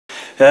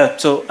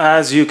So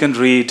as you can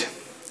read,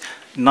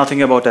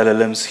 nothing about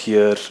LLMs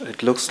here.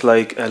 It looks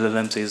like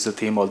LLMs is the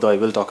theme, although I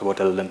will talk about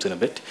LLMs in a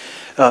bit.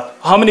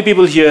 How many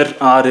people here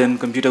are in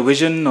computer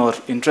vision or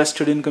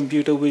interested in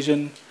computer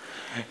vision?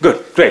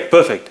 Good, great,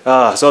 perfect.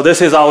 So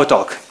this is our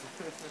talk.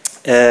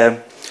 This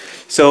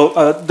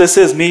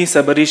is me,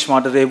 Sabarish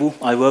Vadarevu.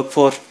 I work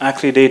for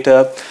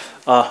Accredata.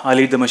 I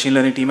lead the machine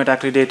learning team at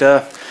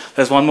Accredata.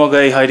 There's one more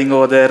guy hiding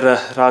over there,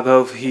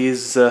 Raghav.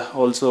 He's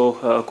also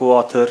a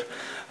co-author.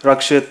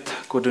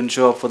 Rakshit couldn't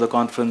show up for the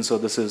conference, so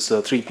this is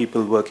 3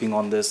 people working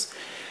on this.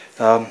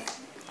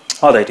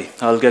 Alrighty,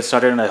 I'll get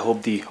started, and I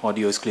hope the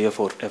audio is clear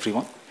for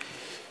everyone.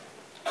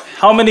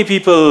 How many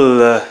people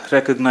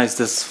recognize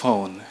this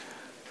phone?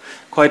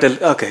 Quite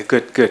a, okay,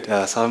 good.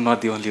 So I'm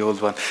not the only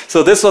old one.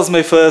 So this was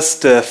my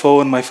first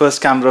phone, my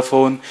first camera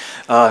phone.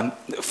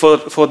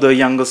 For the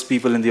youngest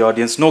people in the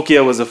audience,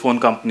 Nokia was a phone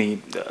company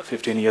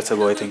 15 years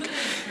ago, I think.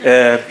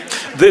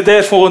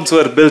 Their phones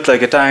were built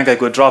like a tank. I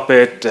could drop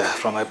it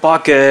from my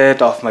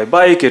pocket, off my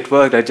bike. It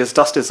worked. I just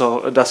dust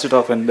it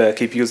off and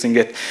keep using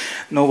it.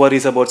 No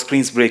worries about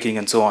screens breaking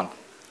and so on.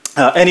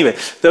 Anyway,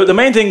 the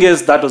main thing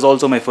is that was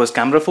also my first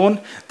camera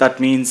phone. That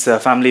means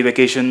family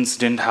vacations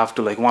didn't have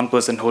to like one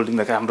person holding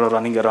the camera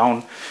running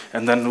around,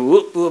 and then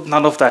whoop, whoop,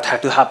 none of that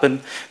had to happen.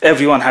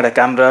 Everyone had a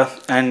camera,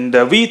 and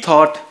we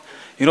thought,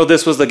 you know,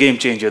 this was the game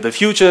changer. The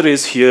future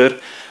is here.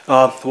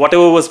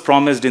 Whatever was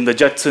promised in the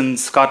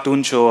Jetsons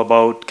cartoon show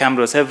about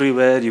cameras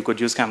everywhere, you could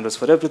use cameras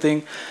for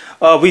everything,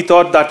 we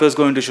thought that was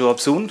going to show up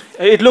soon.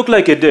 It looked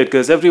like it did,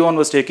 because everyone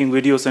was taking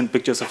videos and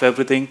pictures of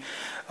everything.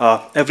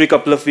 Every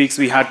couple of weeks,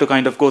 we had to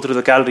kind of go through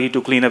the gallery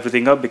to clean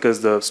everything up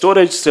because the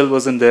storage still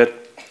wasn't there.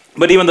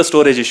 But even the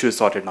storage issue is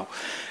sorted now.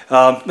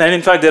 And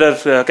in fact, there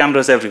are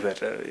cameras everywhere.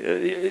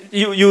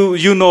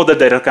 You know that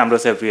there are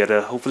cameras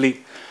everywhere. Hopefully,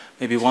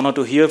 maybe 1 or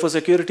 2 here for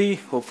security.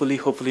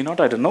 Hopefully not,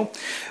 I don't know.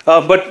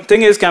 But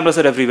thing is, cameras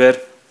are everywhere.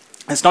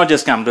 It's not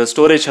just cameras.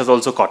 Storage has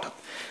also caught up.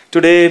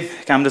 Today,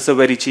 cameras are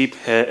very cheap.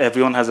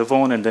 Everyone has a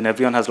phone, and then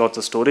everyone has lots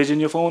of storage in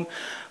your phone.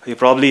 You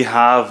probably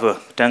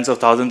have tens of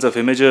thousands of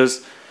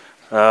images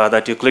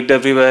that you clicked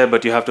everywhere,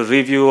 but you have to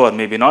review or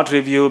maybe not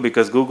review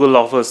because Google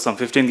offers some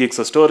 15 gigs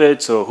of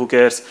storage, so who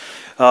cares?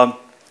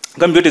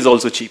 Compute is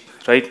also cheap,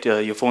 right?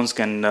 Your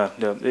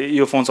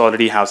phones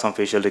already have some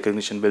facial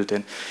recognition built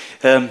in.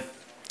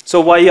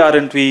 So why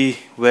aren't we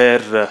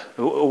where?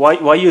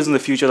 Why isn't the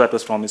future that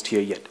was promised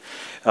here yet?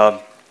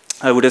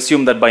 I would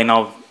assume that by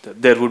now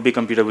there would be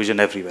computer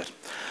vision everywhere.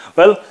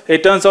 Well,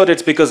 it turns out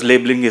it's because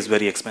labeling is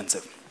very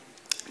expensive.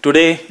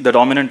 Today, the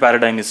dominant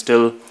paradigm is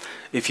still,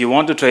 if you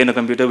want to train a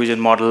computer vision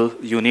model,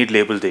 you need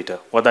labeled data.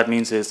 What that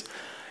means is,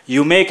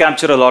 you may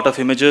capture a lot of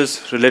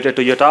images related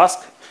to your task.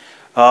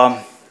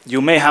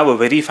 You may have a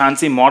very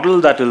fancy model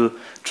that will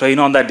train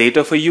on that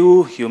data for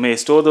you. You may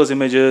store those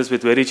images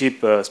with very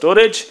cheap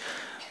storage.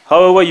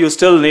 However, you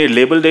still need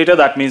labeled data.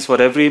 That means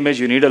for every image,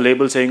 you need a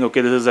label saying,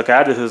 okay, this is a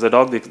cat, this is a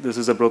dog, this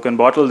is a broken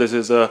bottle, this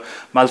is a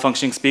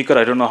malfunctioning speaker.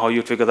 I don't know how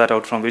you figure that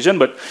out from vision,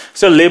 but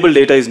still labeled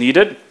data is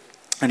needed.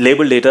 And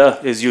labeled data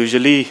is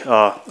usually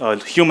a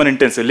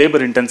human-intensive,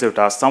 labor-intensive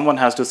task. Someone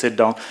has to sit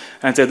down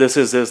and say, this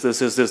is this,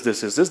 this is this,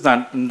 this is this.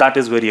 That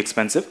is very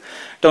expensive.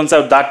 Turns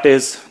out that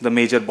is the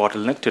major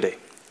bottleneck today.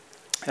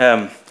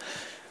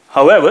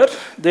 However,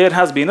 there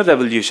has been a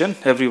revolution.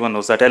 Everyone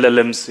knows that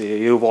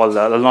LLMs,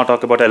 I'll not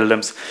talk about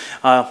LLMs.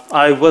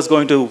 I was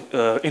going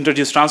to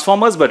introduce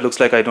transformers, but looks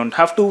like I don't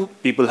have to.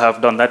 People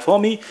have done that for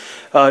me.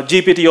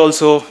 GPT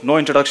also, no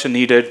introduction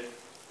needed.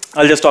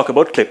 I'll just talk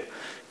about CLIP.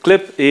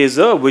 CLIP is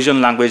a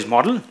vision language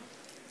model.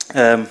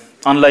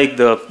 Unlike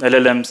the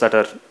LLMs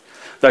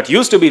that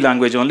used to be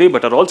language only,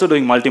 but are also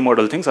doing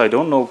multimodal things. I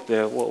don't know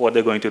what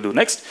they're going to do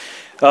next.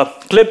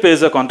 CLIP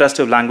is a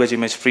contrastive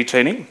language-image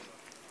pre-training.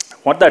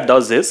 What that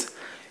does is,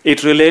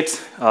 it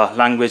relates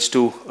language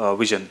to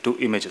vision, to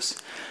images.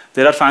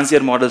 There are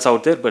fancier models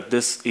out there, but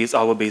this is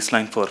our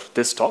baseline for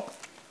this talk.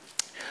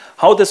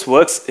 How this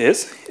works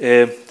is,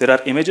 there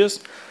are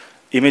images.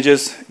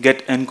 Images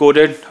get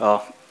encoded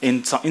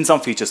in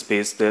some feature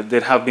space. There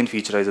have been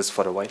featureizers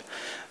for a while.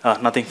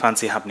 Nothing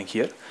fancy happening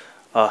here.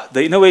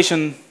 The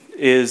innovation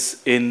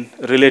is in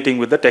relating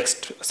with the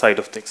text side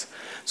of things.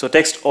 So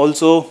text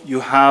also, you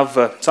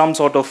have some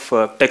sort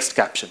of text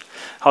caption.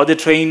 How they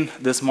train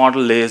this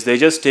model is they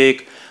just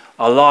take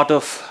a lot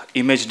of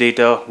image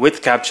data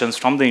with captions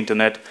from the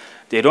internet.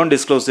 They don't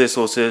disclose their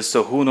sources,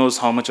 so who knows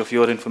how much of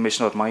your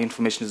information or my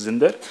information is in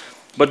there.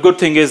 But good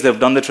thing is they've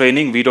done the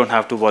training. We don't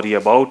have to worry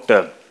about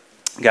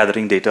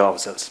gathering data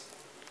ourselves.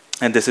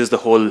 And this is the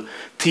whole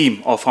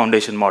theme of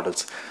foundation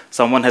models.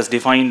 Someone has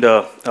defined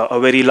a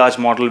very large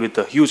model with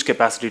a huge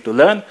capacity to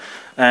learn,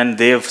 and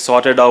they've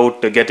sorted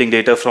out getting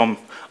data from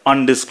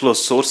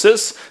undisclosed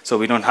sources, so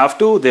we don't have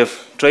to.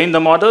 They've trained the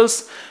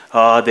models.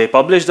 They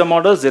publish the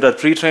models. There are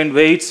pre-trained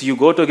weights. You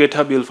go to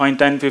GitHub, you'll find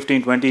 10,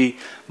 15, 20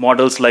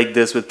 models like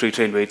this with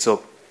pre-trained weights.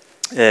 So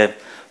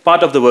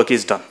part of the work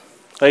is done,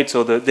 right?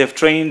 So they've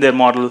trained their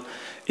model,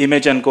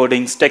 image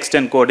encodings, text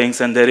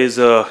encodings, and there is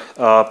a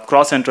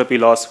cross-entropy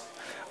loss.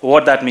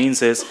 What that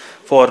means is,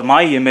 for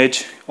my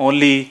image,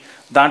 only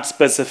that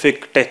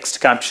specific text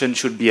caption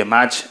should be a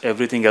match,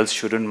 everything else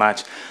shouldn't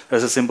match.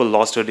 There's a simple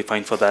loss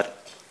defined for that.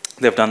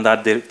 They've done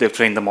that, they've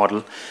trained the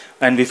model,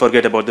 and we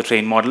forget about the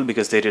trained model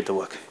because they did the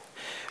work.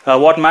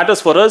 What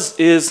matters for us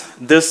is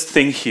this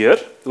thing here,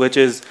 which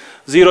is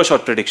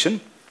zero-shot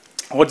prediction.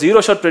 What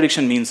zero-shot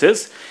prediction means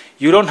is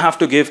you don't have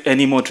to give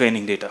any more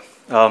training data.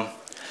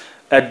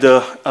 At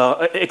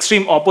the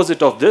extreme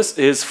opposite of this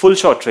is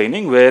full-shot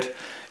training, where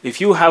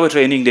if you have a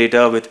training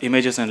data with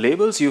images and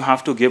labels, you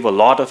have to give a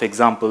lot of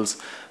examples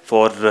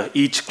for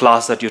each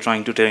class that you're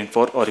trying to train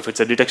for, or if it's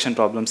a detection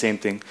problem, same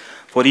thing.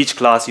 For each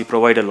class, you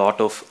provide a lot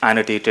of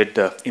annotated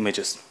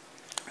images.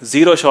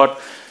 Zero shot,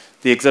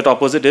 the exact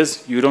opposite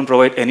is you don't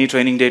provide any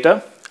training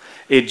data.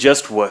 It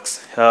just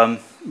works.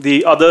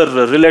 The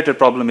other related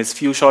problem is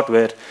few shot,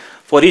 where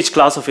for each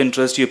class of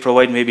interest, you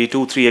provide maybe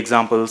 2-3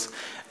 examples,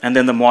 and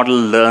then the model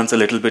learns a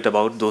little bit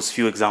about those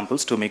few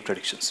examples to make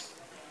predictions.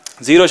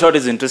 Zero shot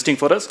is interesting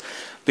for us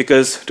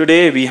because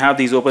today we have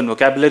these open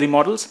vocabulary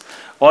models.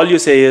 All you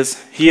say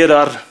is, here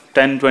are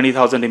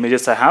 10-20,000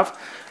 images I have,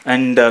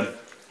 and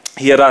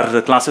here are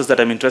the classes that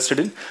I'm interested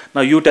in.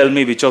 Now you tell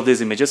me which of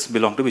these images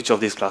belong to which of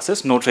these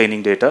classes. No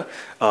training data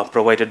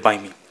provided by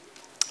me.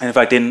 And in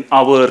fact, in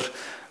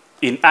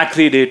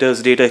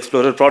Accredata's Data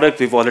Explorer product,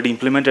 we've already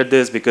implemented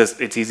this because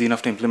it's easy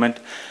enough to implement.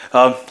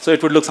 So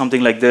it would look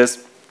something like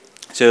this.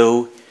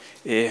 So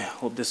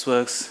hope this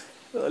works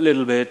a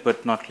little bit,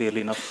 but not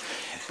clearly enough.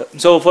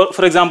 So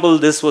for example,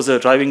 this was a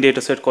driving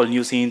data set called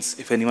New Scenes.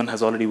 If anyone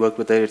has already worked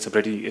with it, it's a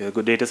pretty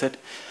good data set.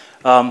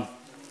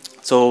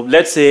 So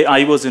let's say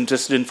I was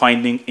interested in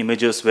finding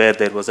images where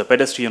there was a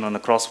pedestrian on a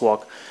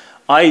crosswalk.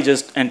 I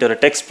just enter a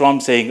text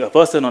prompt saying a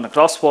person on a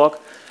crosswalk,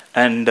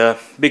 and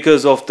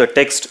because of the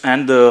text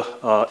and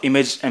the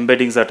image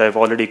embeddings that I've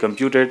already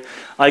computed,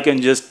 I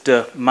can just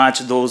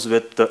match those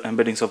with the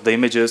embeddings of the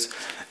images,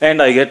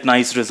 and I get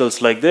nice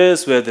results like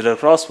this, where there are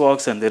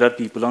crosswalks and there are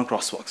people on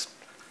crosswalks.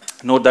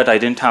 Note that I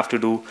didn't have to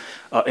do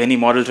any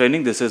model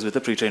training. This is with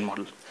a pre-trained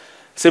model.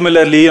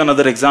 Similarly,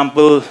 another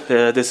example,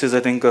 this is, I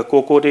think, a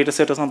COCO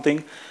dataset or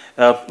something.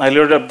 I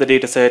loaded up the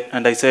dataset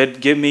and I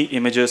said, give me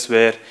images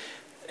where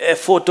a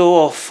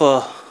photo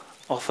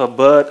of a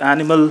bird,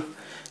 animal,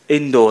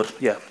 indoor.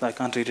 Yeah, I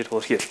can't read it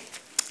over here.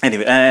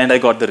 Anyway, and I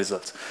got the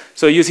results.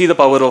 So you see the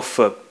power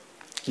of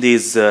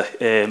these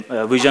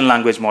vision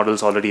language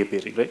models already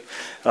appearing,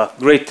 right?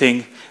 Great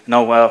thing.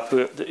 Now,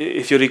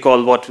 if you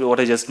recall what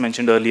I just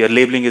mentioned earlier,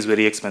 labeling is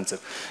very expensive.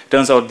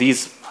 Turns out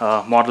these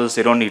models,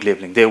 they don't need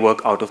labeling. They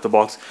work out of the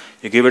box.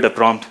 You give it a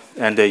prompt,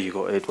 and there you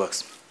go. It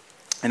works.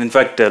 And in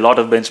fact, a lot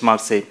of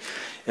benchmarks say,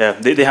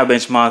 they have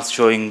benchmarks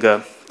showing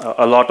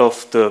a lot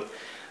of the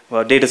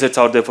data sets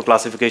out there for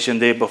classification.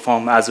 They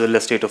perform as well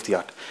as state of the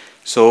art.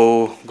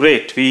 So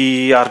great,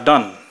 we are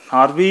done.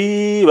 Are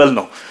we? Well,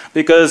 no.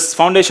 Because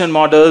foundation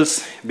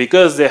models,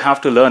 because they have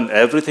to learn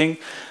everything,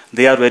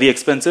 they are very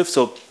expensive.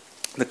 So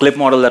the CLIP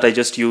model that I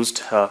just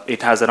used,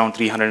 it has around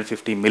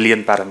 350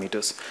 million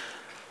parameters.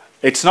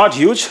 It's not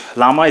huge.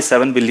 Llama is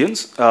 7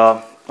 billions.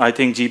 I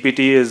think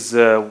GPT is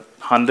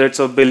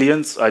hundreds of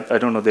billions. I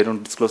don't know. They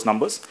don't disclose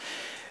numbers.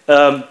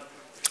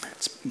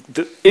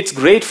 It's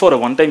great for a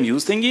one-time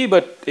use thingy,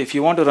 but if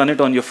you want to run it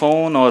on your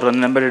phone or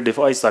an embedded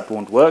device, that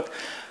won't work.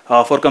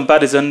 For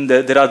comparison,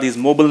 there are these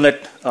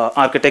MobileNet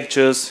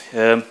architectures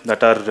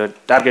that are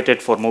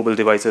targeted for mobile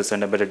devices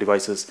and embedded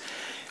devices,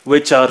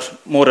 which are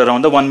more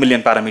around the 1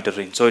 million parameter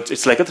range. So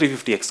it's like a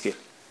 350x scale.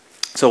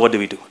 So what do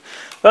we do?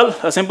 Well,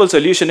 a simple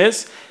solution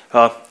is,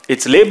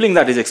 it's labeling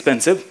that is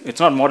expensive. It's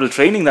not model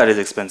training that is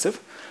expensive.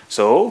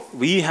 So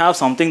we have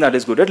something that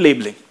is good at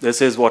labeling.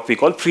 This is what we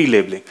call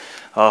pre-labeling.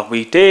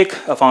 We take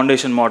a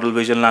foundation model,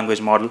 vision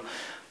language model.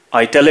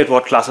 I tell it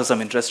what classes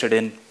I'm interested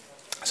in.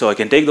 So I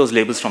can take those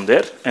labels from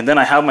there. And then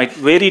I have my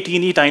very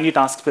teeny tiny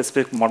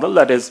task-specific model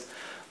that is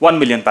 1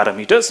 million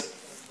parameters.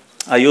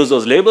 I use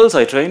those labels,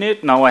 I train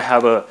it. Now I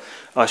have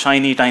a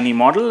shiny, tiny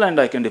model, and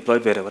I can deploy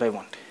it wherever I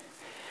want.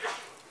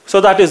 So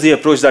that is the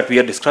approach that we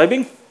are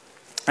describing.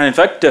 And in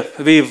fact,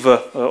 we've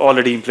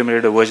already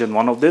implemented a version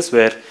 1 of this,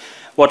 where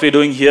what we're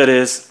doing here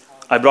is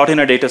I brought in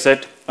a data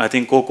set, I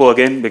think COCO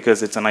again,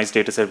 because it's a nice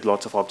data set with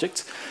lots of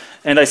objects.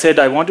 And I said,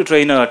 I want to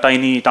train a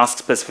tiny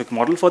task-specific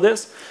model for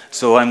this.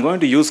 So I'm going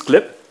to use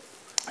CLIP.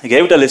 I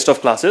gave it a list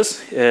of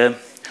classes. The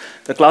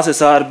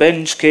classes are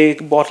bench,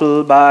 cake,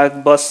 bottle,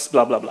 bag, bus,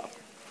 blah, blah, blah.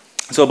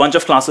 So a bunch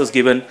of classes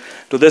given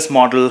to this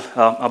model,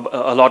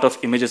 a lot of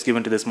images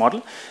given to this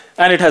model.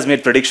 And it has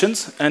made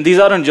predictions. And these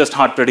aren't just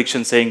hard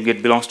predictions saying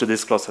it belongs to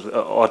this class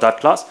or that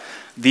class.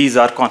 These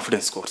are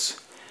confidence scores.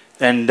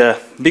 And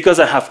because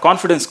I have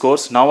confidence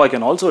scores, now I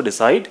can also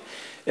decide,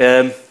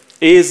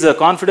 is the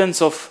confidence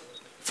of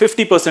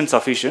 50%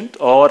 sufficient,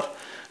 or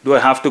do I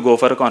have to go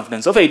for a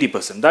confidence of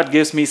 80%? That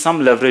gives me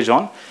some leverage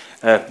on,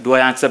 do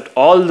I accept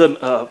all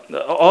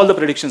the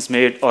predictions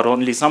made, or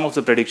only some of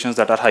the predictions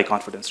that are high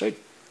confidence, right?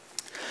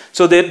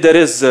 So there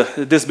is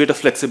this bit of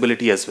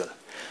flexibility as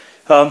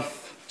well.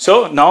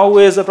 So now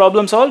is the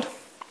problem solved?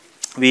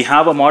 We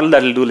have a model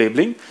that will do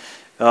labeling.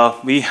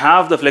 we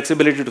have the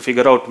flexibility to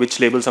figure out which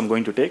labels I'm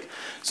going to take.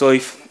 So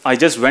if I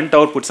just went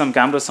out, put some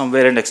cameras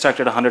somewhere and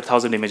extracted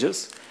 100,000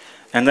 images,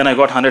 and then I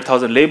got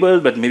 100,000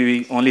 labeled, but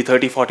maybe only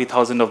 30,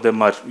 40,000 of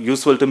them are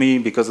useful to me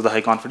because of the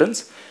high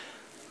confidence,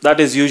 that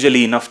is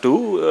usually enough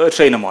to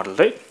train a model,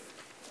 right?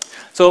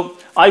 So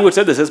I would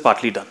say this is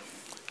partly done.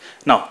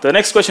 Now, the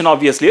next question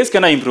obviously is,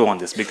 can I improve on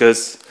this?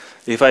 Because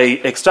if I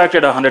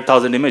extracted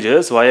 100,000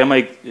 images, why am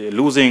I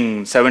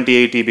losing 70,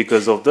 80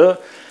 because of the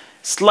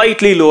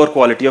slightly lower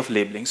quality of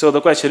labeling? So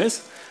the question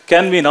is,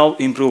 can we now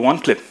improve on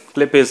CLIP?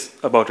 CLIP is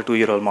about a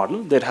 2-year-old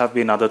model. There have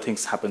been other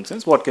things happen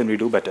since. What can we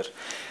do better?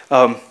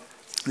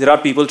 There are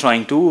people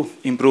trying to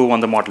improve on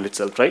the model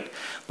itself, right?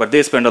 But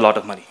they spend a lot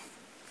of money.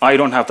 I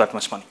don't have that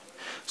much money.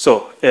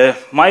 So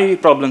my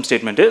problem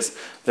statement is,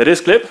 there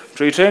is CLIP,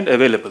 pre-trained,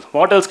 available.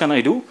 What else can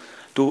I do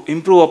to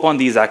improve upon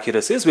these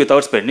accuracies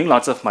without spending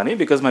lots of money,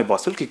 because my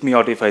boss will kick me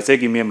out if I say,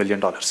 give me $1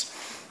 million.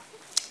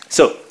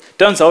 So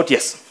turns out,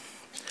 yes.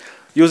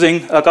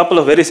 Using a couple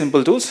of very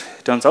simple tools,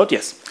 turns out,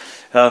 yes.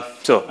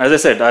 So as I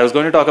said, I was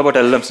going to talk about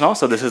LLMs now,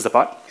 so this is the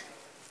part.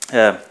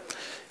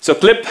 So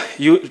CLIP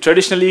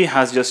traditionally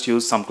has just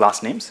used some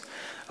class names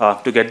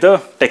to get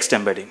the text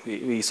embedding.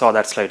 We saw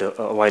that slide a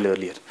while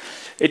earlier.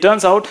 It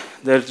turns out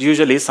there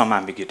usually is some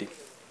ambiguity.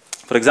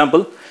 For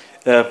example,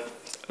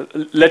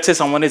 let's say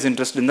someone is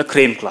interested in the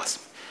crane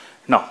class.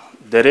 Now,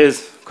 there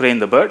is crane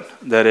the bird,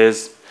 there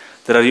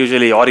are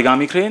usually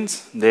origami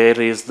cranes, there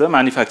is the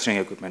manufacturing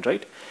equipment,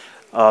 right?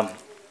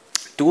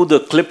 To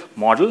the CLIP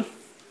model,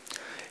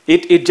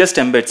 it just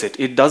embeds it.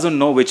 It doesn't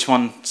know which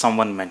one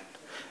someone meant.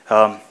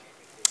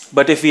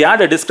 But if we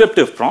add a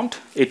descriptive prompt,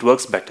 it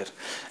works better.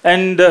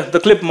 And the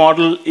CLIP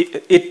model,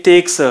 it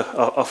takes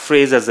a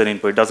phrase as an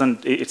input.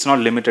 It's not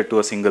limited to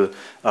a single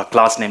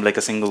class name, like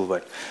a single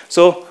word.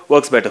 So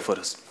works better for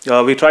us.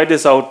 We tried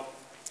this out.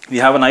 We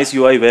have a nice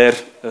UI where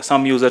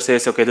some user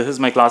says, okay, this is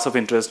my class of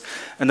interest.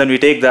 And then we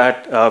take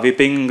that, we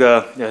ping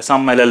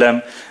some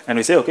LLM, and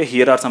we say, okay,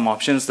 here are some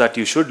options that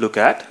you should look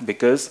at,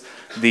 because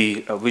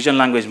the vision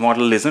language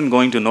model isn't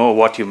going to know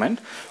what you meant.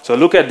 So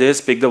look at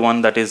this, pick the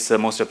one that is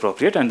most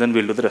appropriate, and then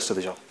we'll do the rest of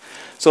the job.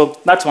 So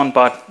that's one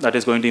part that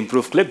is going to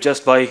improve CLIP,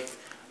 just by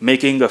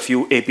making a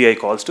few API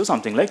calls to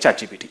something like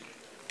ChatGPT.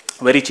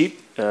 Very cheap,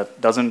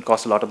 doesn't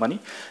cost a lot of money.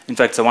 In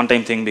fact, it's a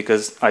one-time thing,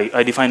 because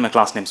I define my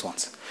class names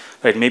once.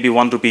 Right, maybe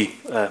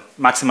 ₹1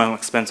 maximum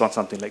expense on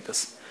something like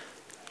this.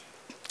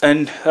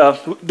 And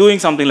doing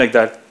something like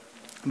that,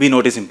 we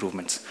notice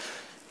improvements.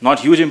 Not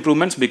huge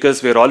improvements,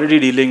 because we're already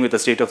dealing with a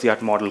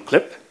state-of-the-art model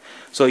CLIP.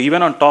 So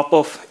even on top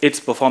of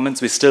its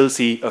performance, we still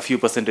see a few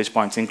percentage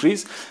points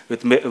increase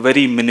with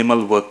very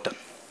minimal work done.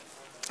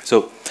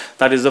 So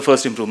that is the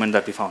first improvement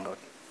that we found out.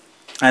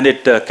 And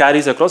it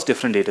carries across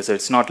different data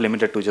sets, not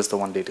limited to just the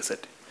one data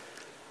set.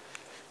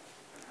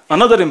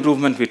 Another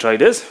improvement we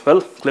tried is,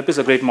 well, CLIP is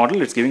a great model,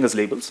 it's giving us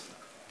labels.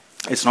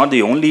 It's not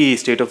the only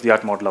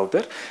state-of-the-art model out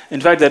there. In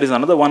fact, there is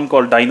another one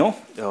called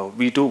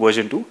DINOv2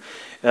 version 2,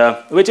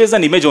 which is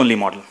an image-only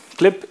model.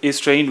 CLIP is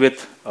trained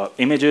with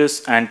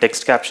images and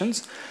text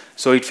captions,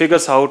 so it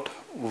figures out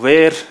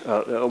where,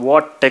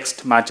 what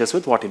text matches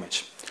with what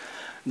image.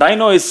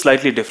 DINO is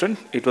slightly different.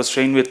 It was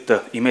trained with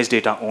image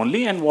data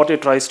only, and what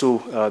it tries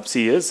to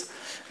see is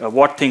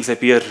what things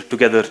appear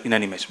together in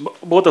an image.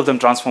 Both of them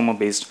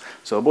transformer-based,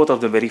 so both of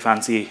them very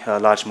fancy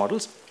large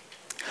models.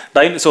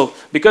 So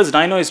because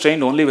DINO is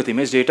trained only with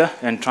image data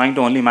and trying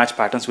to only match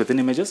patterns within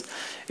images,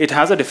 it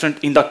has a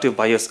different inductive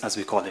bias, as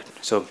we call it.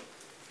 So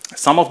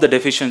some of the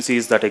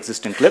deficiencies that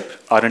exist in CLIP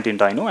aren't in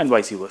DINO, and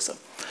vice versa.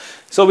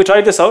 So we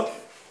tried this out,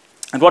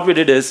 and what we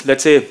did is,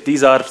 let's say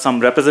these are some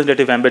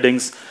representative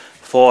embeddings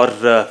for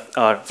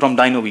from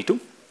DINOv2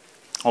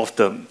 of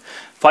the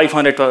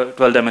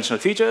 512-dimensional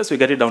features. We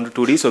get it down to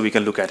 2D so we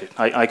can look at it.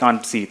 I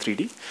can't see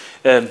 3D.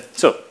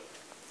 So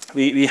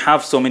we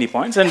have so many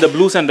points, and the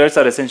blues and reds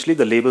are essentially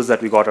the labels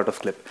that we got out of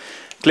CLIP.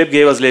 CLIP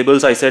gave us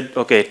labels. I said,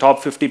 okay, top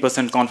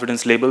 50%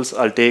 confidence labels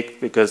I'll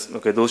take, because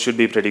okay, those should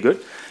be pretty good.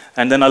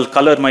 And then I'll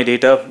color my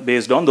data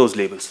based on those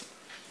labels.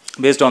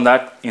 Based on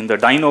that, in the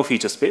DINO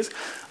feature space,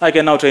 I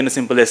can now train a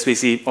simple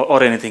SVC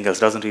or anything else,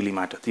 doesn't really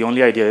matter. The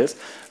only idea is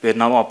we're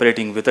now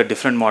operating with a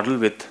different model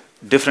with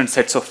different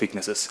sets of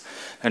weaknesses.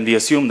 And we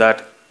assume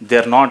that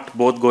they're not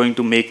both going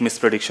to make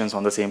mispredictions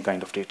on the same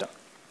kind of data.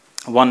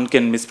 One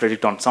can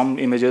mispredict on some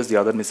images, the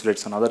other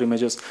mispredicts on other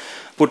images.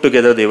 Put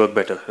together, they work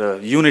better.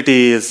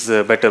 Unity is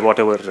better,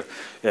 whatever.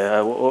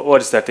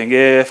 What is that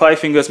thing? 5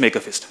 fingers make a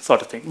fist,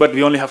 sort of thing. But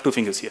we only have 2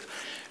 fingers here.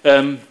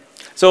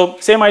 So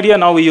same idea,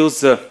 now we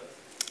use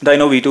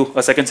DINOv2,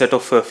 a second set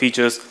of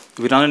features.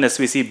 We run an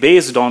SVC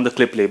based on the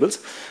CLIP labels,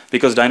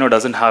 because DINO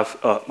doesn't have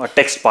a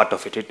text part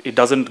of it. It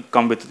doesn't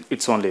come with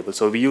its own label.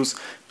 So we use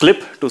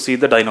CLIP to see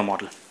the DINO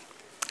model.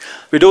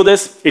 We do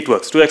this, it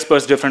works. 2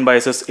 experts, different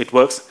biases, it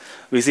works.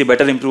 We see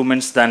better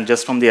improvements than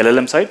just from the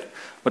LLM side.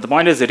 But the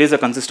point is, it is a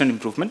consistent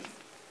improvement.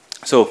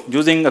 So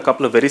using a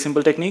couple of very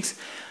simple techniques,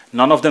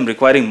 none of them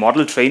requiring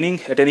model training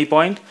at any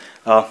point,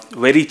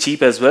 very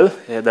cheap as well.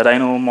 The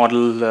DINO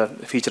model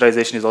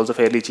featureization is also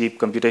fairly cheap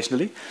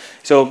computationally.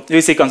 So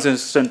we see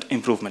consistent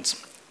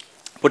improvements.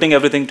 Putting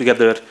everything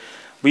together,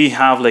 we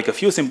have like a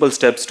few simple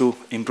steps to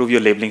improve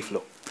your labeling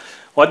flow.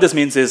 What this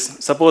means is,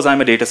 suppose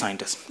I'm a data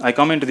scientist. I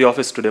come into the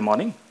office today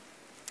morning,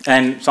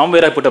 and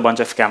somewhere I put a bunch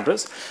of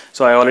cameras,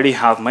 so I already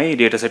have my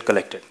data set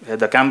collected.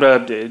 The camera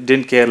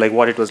didn't care like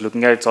what it was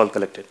looking at, it's all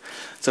collected.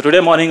 So today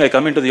morning I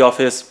come into the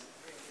office,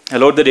 I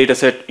load the data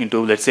set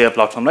into, let's say, a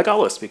platform like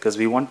ours, because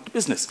we want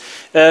business.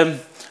 And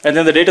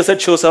then the data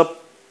set shows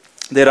up.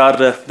 There are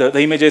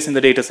the images in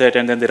the data set,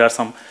 and then there are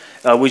some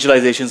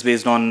visualizations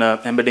based on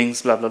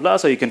embeddings, blah, blah, blah,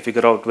 so you can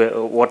figure out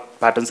what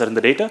patterns are in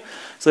the data.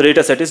 So the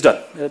data set is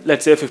done.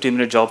 Let's say a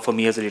 15-minute job for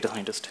me as a data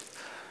scientist.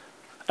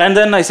 And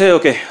then I say,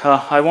 okay,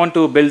 I want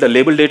to build a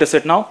labeled data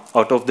set now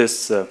out of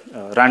this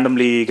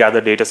randomly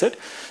gathered data set.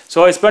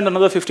 So I spend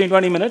another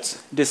 15-20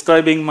 minutes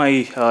describing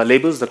my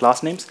labels, the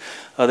class names.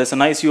 There's a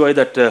nice UI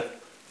that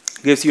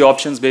gives you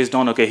options based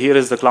on, okay, here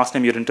is the class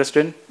name you're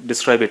interested in,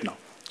 describe it now,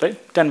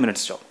 right? 10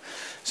 minutes job.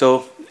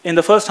 So in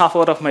the first half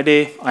hour of my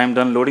day, I'm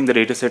done loading the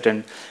data set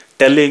and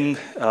telling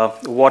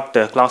what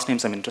class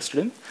names I'm interested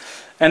in.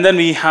 And then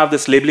we have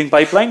this labeling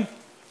pipeline.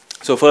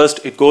 So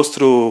first it goes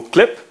through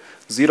CLIP,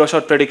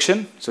 zero-shot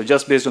prediction. So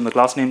just based on the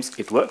class names,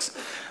 it works.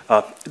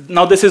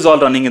 Now this is all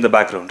running in the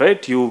background,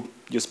 right? You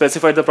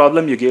specified the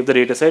problem, you gave the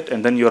data set,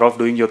 and then you're off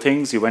doing your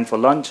things, you went for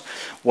lunch,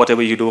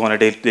 whatever you do on a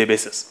day-to-day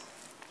basis.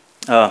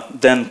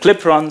 Then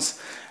CLIP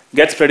runs,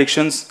 gets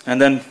predictions,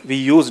 and then we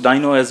use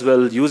Dino as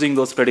well, using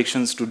those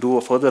predictions to do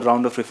a further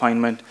round of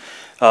refinement.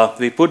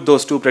 We put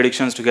those two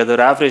predictions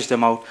together, average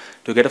them out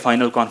to get a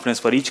final confidence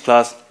for each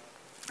class.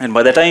 And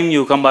by the time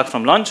you come back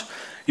from lunch,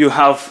 you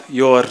have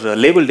your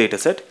labeled data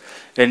set.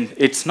 And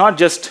it's not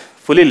just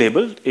fully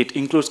labeled, it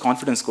includes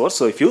confidence scores.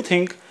 So if you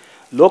think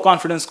low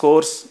confidence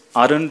scores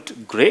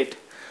aren't great,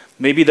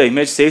 maybe the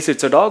image says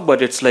it's a dog,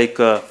 but it's like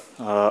a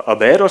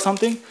bear or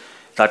something,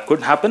 that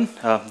could happen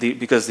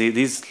because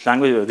these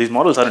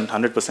models aren't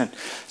 100%.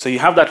 So you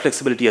have that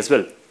flexibility as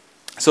well.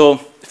 So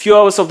a few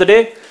hours of the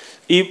day,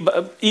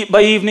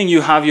 by evening you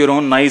have your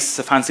own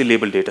nice fancy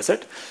labeled data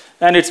set.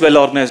 And it's well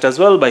organized as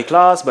well by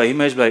class, by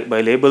image,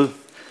 by label.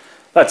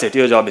 That's it,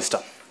 your job is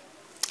done.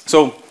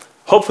 So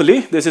hopefully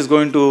this is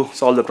going to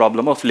solve the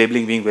problem of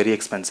labeling being very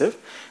expensive.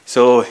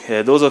 So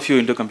those of you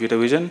into computer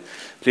vision,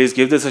 please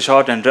give this a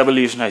shot and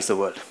revolutionize the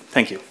world.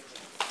 Thank you.